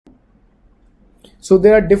So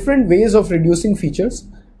there are different ways of reducing features.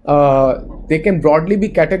 They can broadly be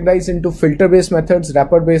categorized into filter-based methods,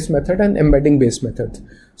 wrapper-based method, and embedding-based methods.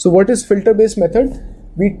 So what is filter-based method?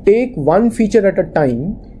 We take one feature at a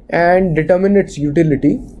time and determine its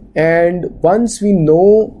utility, and once we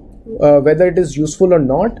know whether it is useful or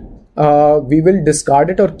not, we will discard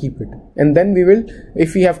it or keep it, and then we will,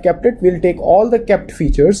 if we have kept it, we'll take all the kept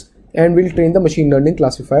features and we'll train the machine learning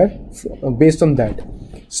classifier based on that.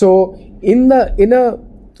 So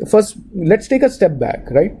first, let's take a step back,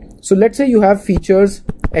 right? So let's say you have features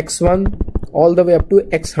x1 all the way up to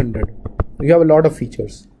x100. You have a lot of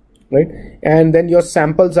features, right? And then your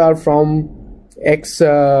samples are from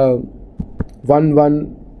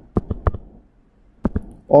x11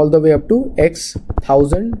 all the way up to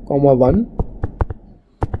x1000, 1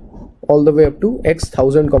 all the way up to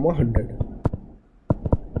x1000, 100.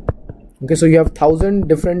 Okay, so you have 1000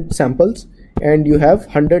 different samples and you have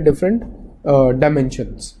 100 different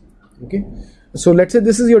dimensions. Okay, so let's say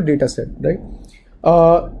this is your data set, right?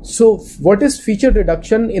 So what is feature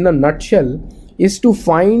reduction in a nutshell is to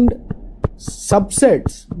find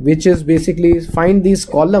subsets, which is basically find these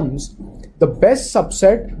columns, the best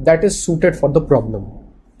subset that is suited for the problem.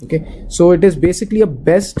 Okay, so it is basically a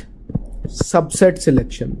best subset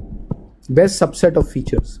selection, best subset of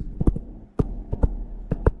features.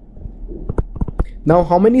 Now,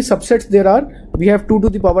 how many subsets there are? We have 2 to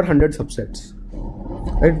the power 100 subsets.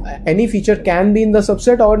 Right? Any feature can be in the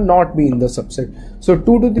subset or not be in the subset. So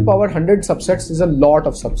 2 to the power 100 subsets is a lot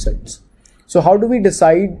of subsets. So how do we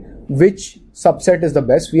decide which subset is the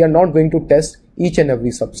best? We are not going to test each and every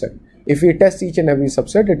subset. If we test each and every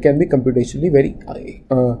subset, it can be computationally very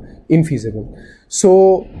infeasible.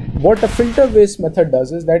 So what a filter-based method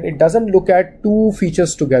does is that it doesn't look at 2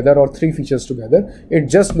 features together or 3 features together. It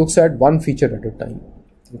just looks at 1 feature at a time.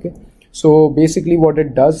 Okay. So basically what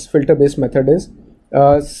it does, filter-based method is,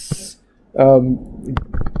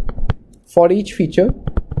 for each feature,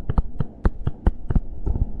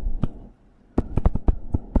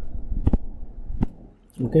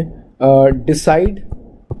 okay, decide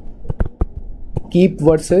keep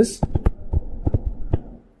versus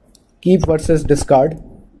discard,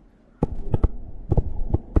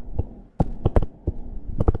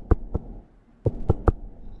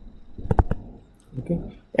 okay,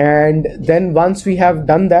 and then once we have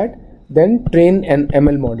done that, then train an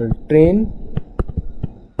ML model, train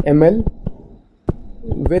ML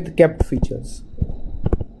with kept features.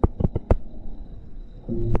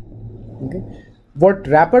 Okay, what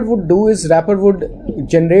wrapper would do is wrapper would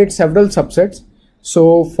generate several subsets.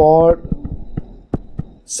 So for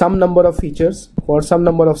some number of features, for some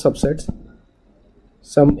number of subsets,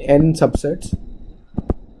 some n subsets,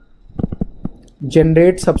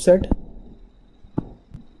 generate subset,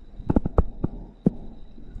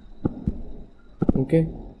 okay,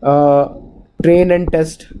 train and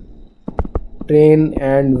test, train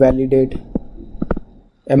and validate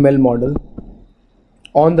ML model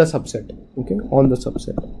on the subset, okay, on the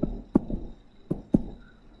subset,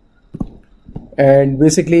 and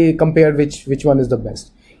basically compare which one is the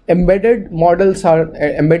best. Embedded models are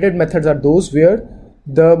embedded methods are those where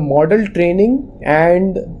the model training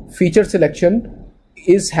and feature selection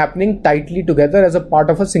is happening tightly together as a part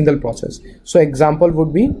of a single process. So example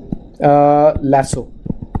would be lasso,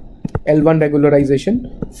 L1 regularization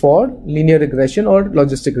for linear regression or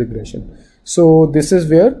logistic regression. So this is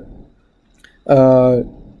where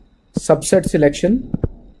subset selection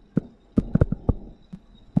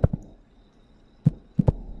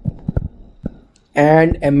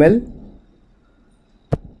and ML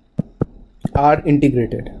are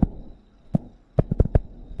integrated.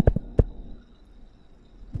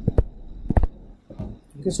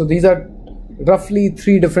 Okay, so these are roughly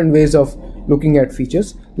 3 different ways of looking at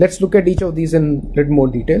features. Let's look at each of these in a little more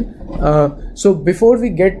detail. So before we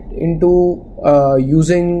get into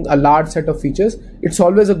using a large set of features, it's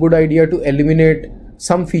always a good idea to eliminate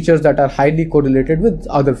some features that are highly correlated with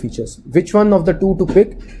other features. Which one of the 2 to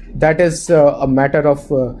pick, that is a matter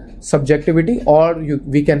of subjectivity, or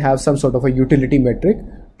we can have some sort of a utility metric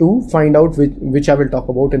to find out which I will talk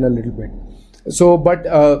about in a little bit. So but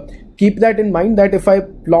keep that in mind that if I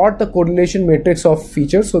plot the correlation matrix of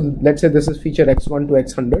features, so let's say this is feature x1 to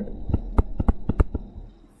x100,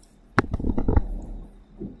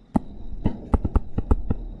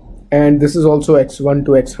 and this is also x1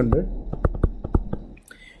 to x100,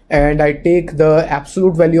 and I take the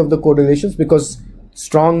absolute value of the correlations, because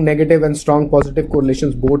strong negative and strong positive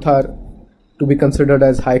correlations both are to be considered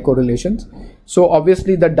as high correlations. So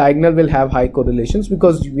obviously the diagonal will have high correlations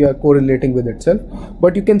because we are correlating with itself.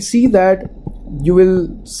 But you can see that you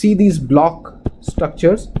will see these block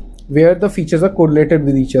structures where the features are correlated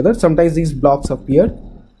with each other. Sometimes these blocks appear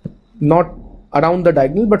not around the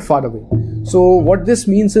diagonal but far away. So what this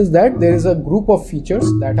means is that there is a group of features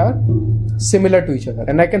that are similar to each other,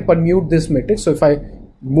 and I can permute this matrix. So if I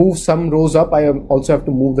move some rows up, I also have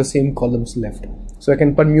to move the same columns left. So I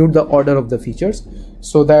can permute the order of the features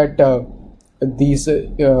so that these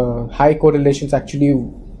high correlations actually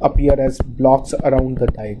appear as blocks around the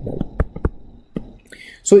diagonal.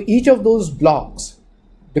 So each of those blocks,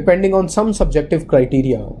 depending on some subjective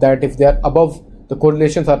criteria, that if they are above, the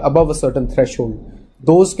correlations are above a certain threshold,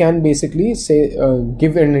 those can basically say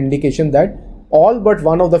give an indication that all but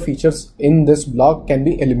one of the features in this block can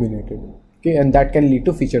be eliminated. Okay, and that can lead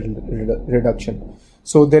to feature reduction.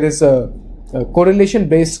 So there is a correlation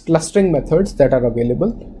based clustering methods that are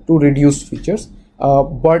available to reduce features,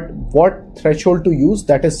 but what threshold to use,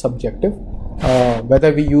 that is subjective.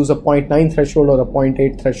 Whether we use a 0.9 threshold or a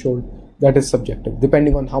 0.8 threshold, that is subjective,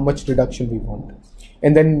 depending on how much reduction we want.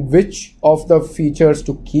 And then which of the features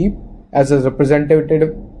to keep as a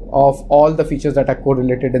representative of all the features that are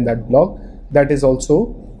correlated in that block, that is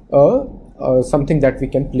also something that we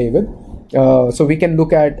can play with. So we can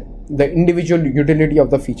look at the individual utility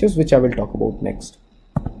of the features, which I will talk about next.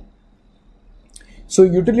 So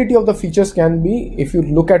utility of the features can be, if you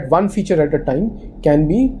look at one feature at a time, can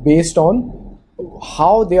be based on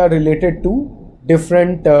how they are related to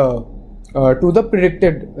different to the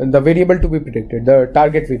predicted, the variable to be predicted, the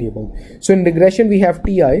target variable. So in regression we have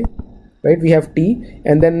ti, right? We have t,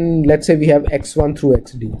 and then let's say we have x1 through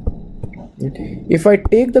xd. If I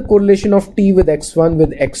take the correlation of t with x1,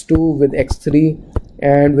 with x2, with x3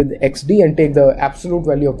 and with xd, and take the absolute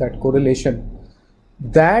value of that correlation,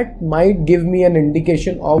 that might give me an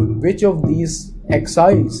indication of which of these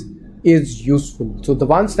xi's is useful. So the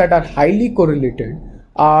ones that are highly correlated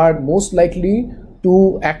are most likely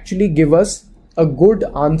to actually give us a good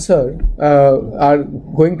answer, are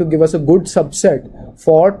going to give us a good subset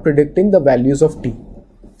for predicting the values of t.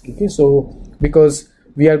 Okay, so because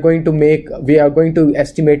we are going to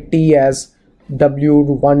estimate t as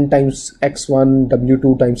w1 times x1,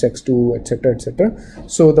 w2 times x2, etc., etc.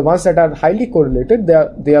 So the ones that are highly correlated,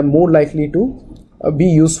 they are more likely to be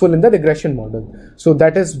useful in the regression model. So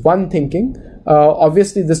that is one thinking.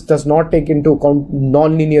 Obviously this does not take into account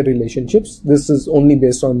non-linear relationships. This is only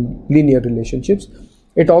based on linear relationships.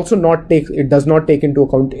 It does not take into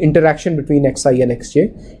account interaction between xi and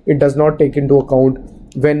xj. It does not take into account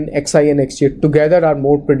when xi and xj together are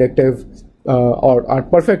more predictive or are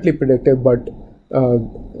perfectly predictive, but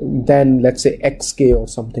then let's say xk or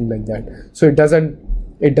something like that. So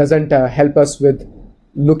it doesn't help us with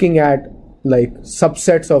looking at like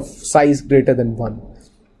subsets of size greater than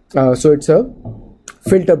 1. So it's a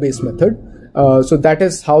filter based method. So that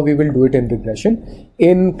is how we will do it in regression.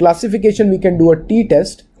 In classification we can do a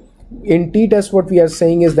t-test. In t-test what we are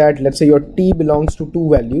saying is that, let's say your t belongs to two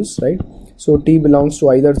values, right? So t belongs to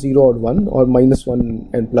either 0 or 1 or -1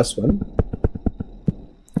 and +1.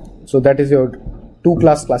 So that is your two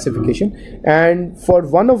class classification, and for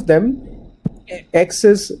one of them x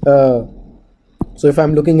is so if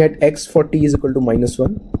I'm looking at x for t is equal to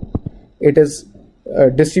 -1, it is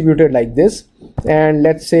distributed like this, and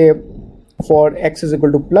let's say for x is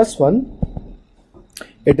equal to +1,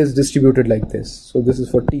 it is distributed like this. So this is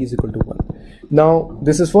for t is equal to 1. Now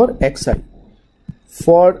this is for xi.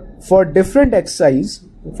 For different xi's,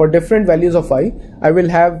 for different values of I will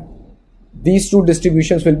have these two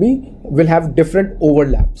distributions will have different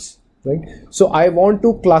overlaps, right? So I want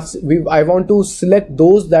to select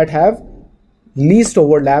those that have least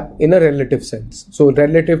overlap in a relative sense, so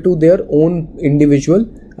relative to their own individual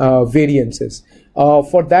variances.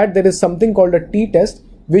 For that there is something called a t-test,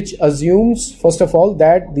 which assumes first of all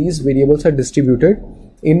that these variables are distributed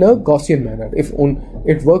in a Gaussian manner.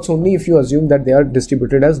 It works only if you assume that they are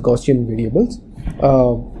distributed as Gaussian variables,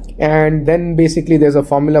 and then basically there's a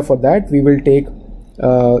formula for that. We will take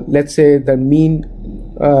let's say the mean,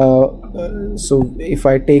 so if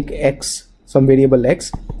I take x, some variable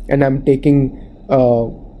x, and I'm taking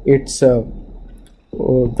its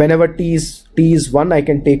whenever t is 1, I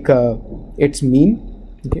can take its mean,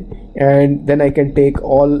 okay, and then I can take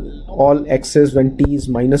all x's when t is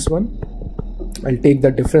 -1. I'll take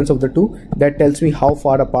the difference of the two. That tells me how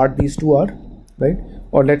far apart these two are, right?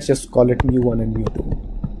 Or let's just call it mu1 and mu2,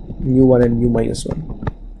 mu1 and mu -1.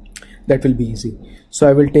 That will be easy. So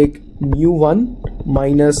I will take mu1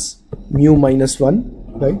 minus mu -1,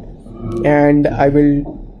 right? And I will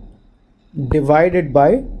divide it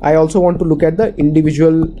by, I also want to look at the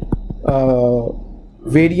individual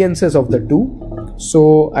variances of the two.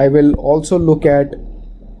 So I will also look at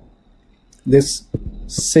this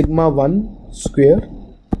sigma 1 square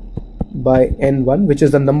by n1, which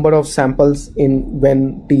is the number of samples in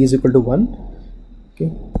when t is equal to 1,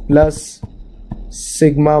 okay, plus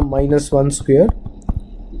sigma minus 1 square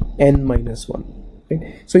n minus 1.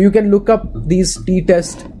 Okay. So you can look up these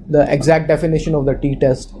t-test, the exact definition of the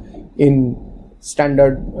t-test in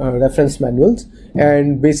standard reference manuals,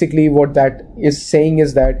 and basically what that is saying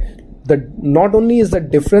is that not only is the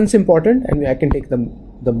difference important, and I can take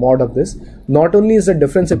the mod of this, not only is the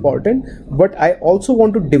difference important, but I also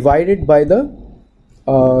want to divide it by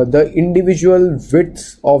the individual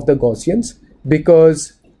widths of the Gaussians,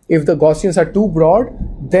 because if the Gaussians are too broad,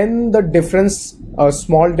 then the difference, a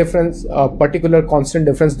small difference, a particular constant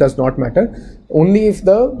difference does not matter. Only if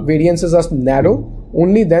the variances are narrow,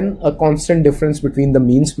 only then a constant difference between the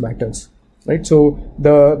means matters, right? So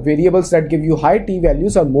the variables that give you high t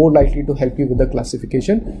values are more likely to help you with the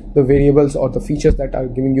classification. The variables or the features that are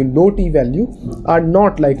giving you low t value are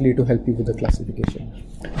not likely to help you with the classification.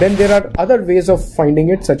 Then there are other ways of finding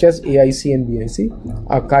it, such as AIC and BIC,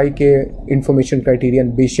 Akaike information criteria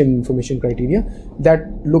and Bayesian information criteria, that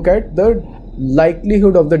look at the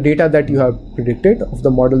likelihood of the data that you have predicted, of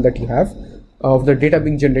the model that you have, of the data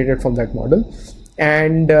being generated from that model.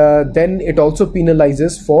 And then it also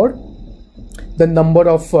penalizes for the number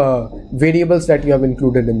of variables that you have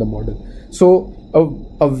included in the model. So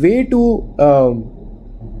a way to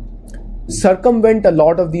circumvent a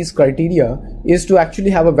lot of these criteria is to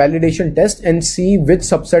actually have a validation test and see which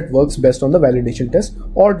subset works best on the validation test,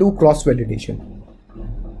 or do cross validation.